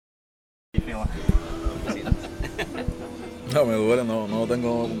You feeling? No, me duele, no lo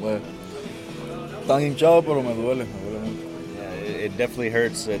tengo tan hinchado, pero me duele mucho. Yeah, it definitely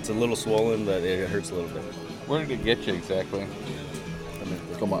hurts. It's a little swollen, but it hurts a little bit. Where did it get you exactly?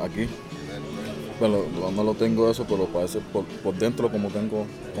 Como aquí. Pero no lo tengo eso, pero parece por dentro como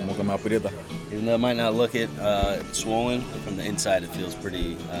que me aprieta. Even though it might not look it swollen, from the inside it feels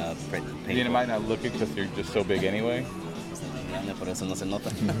pretty painful. It might not look it because you're just so big anyway. Por eso no se nota.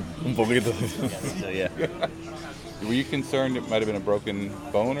 Un poquito. So, yeah. Were you concerned it might have been a broken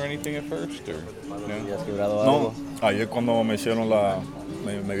bone or anything at first, or no? No, ayer cuando me hicieron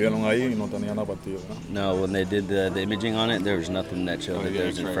me vieron ahí y no tenía nada partido. No, when they did the imaging on it, there was nothing that showed that there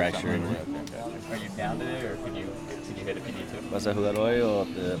was a fracture in it. Are you down today, or can you hit if you need to? ¿Vas a jugar hoy o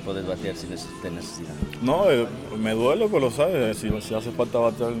puedes batear si te necesitan? No, me duele, pero sabes, si hace falta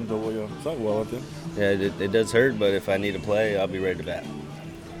batear, yo voy a batear. Yeah, it does hurt, but if I need to play, I'll be ready to bat.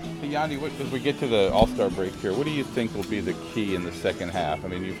 Hey, Yandy, as we get to the All-Star break here, what do you think will be the key in the second half? I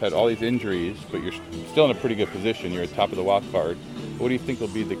mean, you've had all these injuries, but you're still in a pretty good position. You're at top of the wild card. What do you think will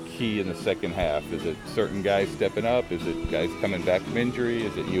be the key in the second half? Is it certain guys stepping up? Is it guys coming back from injury?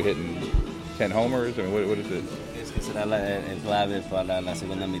 Is it you hitting 10 homers? I mean, what is it? Es que será el clave para la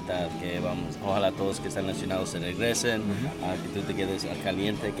segunda mitad, que ojalá todos que están lesionados se regresen, que tú te quedes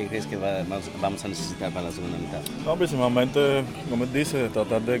caliente. ¿Qué crees que vamos a necesitar para la segunda mitad? No, principalmente, como él dice,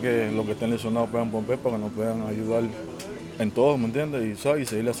 tratar de que los que estén lesionados puedan volver para que nos puedan ayudar en todo, ¿me entiendes? Y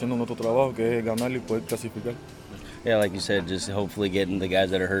seguir haciendo nuestro trabajo, que es ganar y poder clasificar. Yeah, like you said, just hopefully getting the guys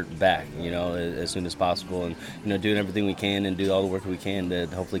that are hurt back, as soon as possible, and doing everything we can and do all the work we can to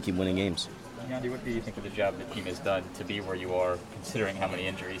hopefully keep winning games. Yandy, what do you think of the job the team has done to be where you are, considering how many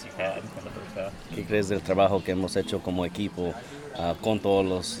injuries you've had in the first half? ¿Qué crees del trabajo que hemos hecho como equipo con todos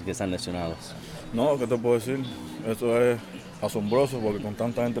los que están lesionados? No, ¿qué te puedo decir? Eso es asombroso porque con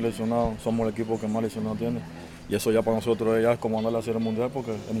tanta gente lesionada somos el equipo que más lesionados tiene. Y eso ya para nosotros ya es como ganar la Serie Mundial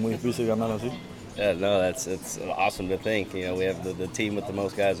porque es muy difícil ganar así. Yeah, no, it's awesome to think. We have the team with the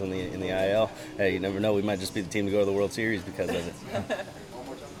most guys in the IL. Hey, you never know. We might just be the team to go to the World Series because of it.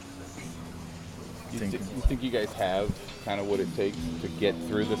 You think you guys have kind of what it takes to get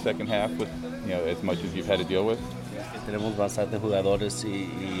through the second half with, as much as you've had to deal with? Tenemos bastantes jugadores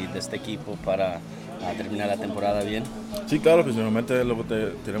y de este equipo para terminar la temporada bien. Sí, claro, principalmente lo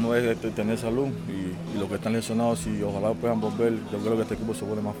que tenemos es tener salud y los que están lesionados, y ojalá puedan volver, yo creo que este equipo se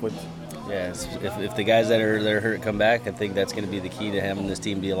pone más fuerte. Yes, if the guys that are hurt come back, I think that's going to be the key to having this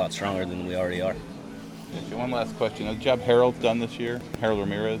team be a lot stronger than we already are. Okay, one last question. The job Harold's done this year, Harold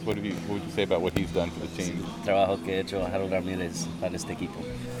Ramirez, what would you say about what he's done for the team? Trabajo que ha hecho Harold Ramirez para este equipo.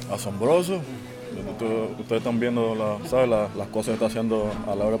 Asombroso. Ustedes están viendo las cosas que está haciendo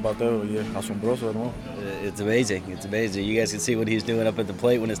a la hora del bateo y es asombroso de nuevo. It's amazing. You guys can see what he's doing up at the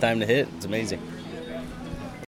plate when it's time to hit. It's amazing.